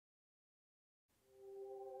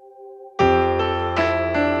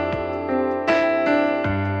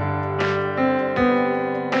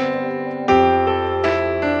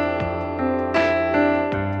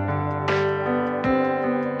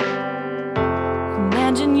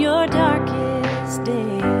Imagine your darkest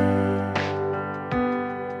day.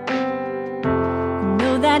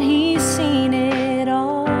 Know that he's seen it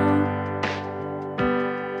all,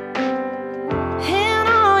 and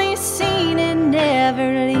all he's seen, it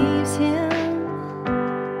never leaves him.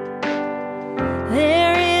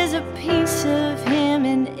 There is a piece of him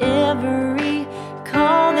in every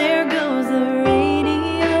call. There goes the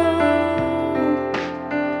radio.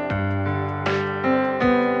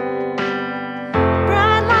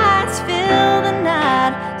 Bright lights fill the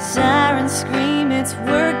night, sirens scream, it's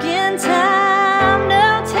working time.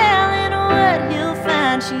 No telling what he'll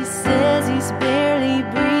find. She says he's barely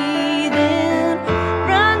breathing.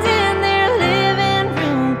 Runs in their living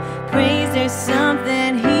room, prays there's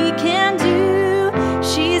something he can do.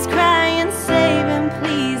 She's crying, save him,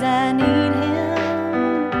 please, I need him.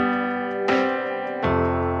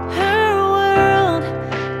 Her world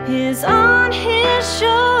is on his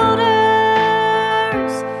shoulders.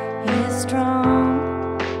 He's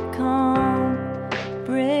strong, calm,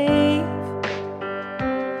 brave.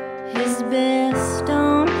 His best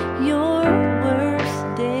on your worst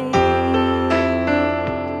day.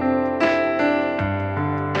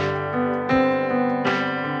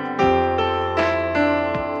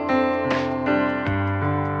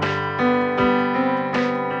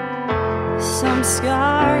 Some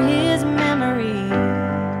scar his memories,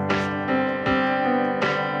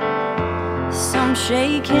 some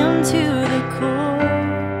shake him to the core,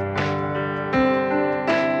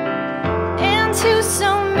 and to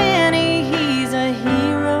so many he's a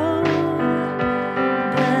hero.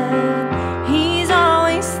 But he's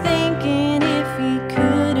always thinking if he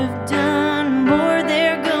could have done more.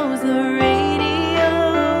 There goes the radio.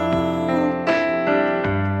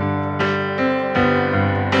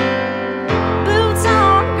 Boots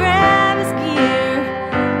on, grab his gear,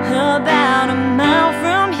 about a mile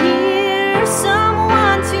from here.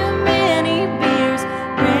 Someone too many beers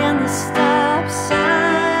ran the stop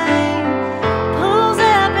sign. Pulls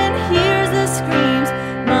up and hears the screams.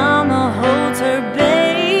 Mama holds her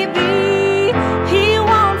baby. He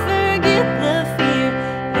won't forget the fear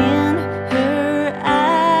in her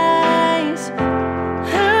eyes.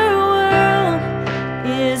 Her world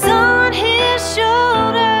is on his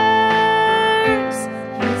shoulders.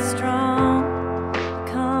 He's strong,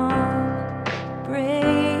 calm,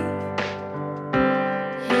 brave.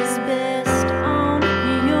 His best on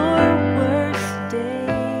your worst day.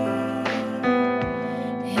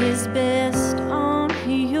 His best on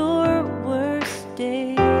your worst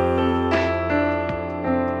day.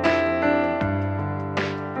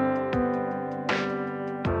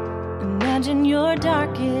 Imagine your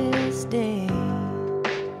darkest day.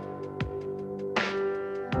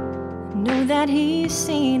 Know that he's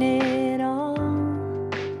seen it all.